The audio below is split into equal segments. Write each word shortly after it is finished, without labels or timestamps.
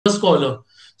collar.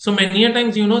 So many a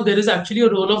times, there is actually a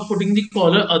role of putting the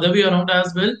collar other way around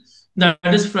as well. That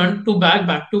is front to back,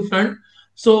 back to front.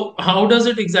 So how does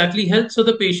it exactly help? So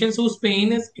the patients whose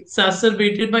pain is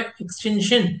exacerbated by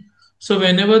extension. So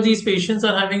whenever these patients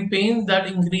are having pain, that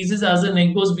increases as the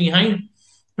neck goes behind.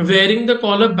 Wearing the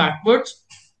collar backwards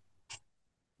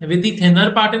with the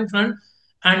thinner part in front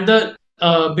and the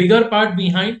bigger part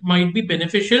behind might be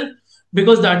beneficial,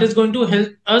 because that is going to help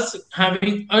us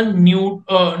having a new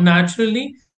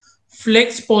naturally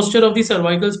flexed posture of the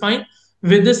cervical spine.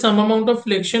 With this some amount of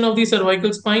flexion of the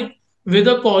cervical spine with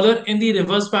a collar in the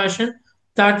reverse fashion,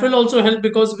 that will also help,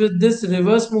 because with this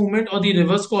reverse movement or the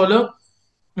reverse collar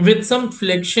with some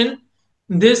flexion,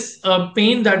 this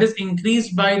pain that is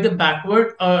increased by the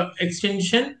backward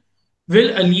extension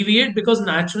will alleviate, because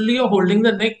naturally you're holding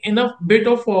the neck in a bit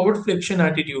of forward flexion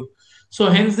attitude. So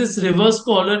hence this reverse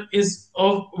collar is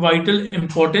of vital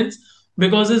importance,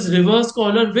 because this reverse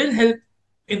collar will help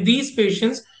in these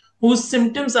patients whose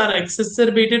symptoms are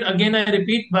exacerbated, again I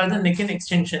repeat, by the neck and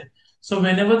extension. So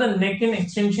whenever the neck and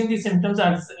extension the symptoms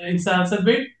are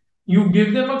exacerbate, you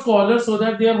give them a collar so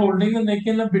that they are holding the neck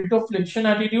in a bit of flexion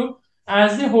attitude.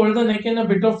 As they hold the neck in a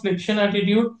bit of flexion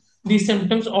attitude, the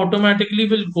symptoms automatically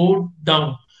will go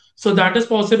down. So that is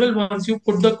possible once you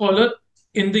put the collar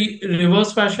in the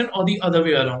reverse fashion or the other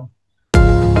way around.